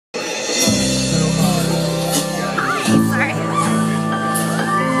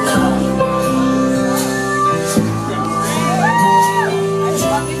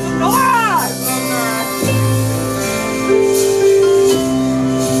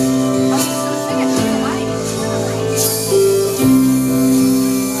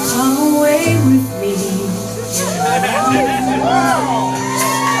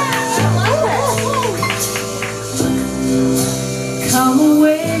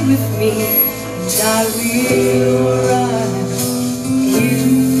with me, and I will write you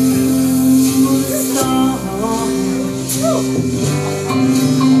a song.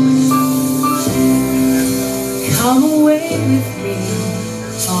 Come away with me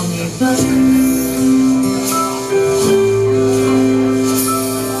on your bus.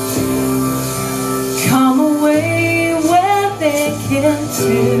 Come away where they can't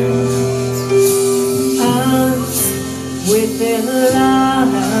tempt us with their lies.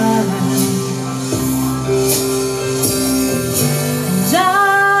 And I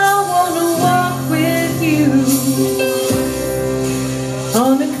wanna walk with you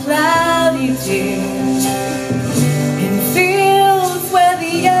on a cloudy day, in fields where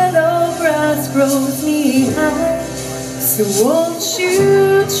the yellow grass grows knee high. So won't you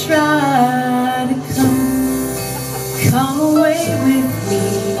try to come away with me,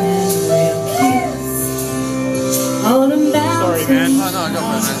 and we'll kiss on a mountain. Sorry, man. Oh, no, I got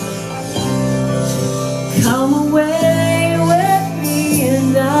that. Come away with me,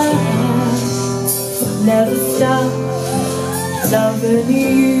 and I'll never stop loving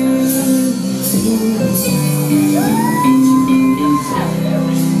you.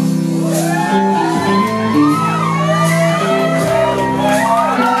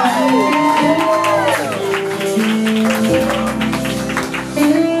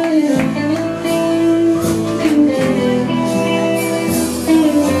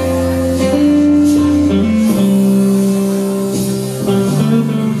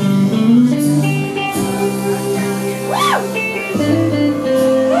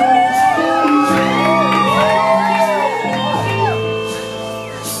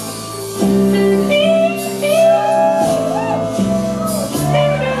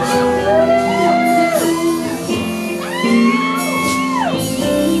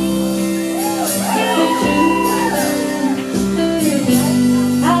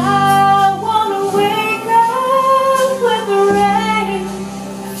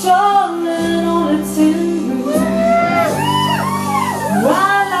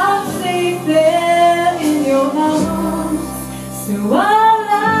 So all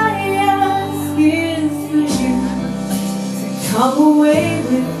I ask is for you to come away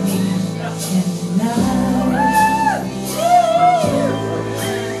with me tonight.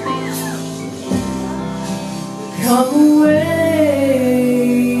 Come away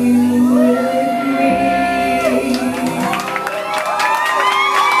with me.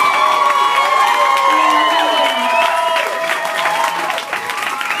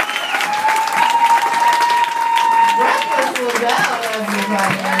 Breathless LaBelle,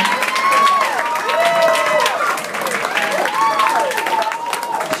 everybody.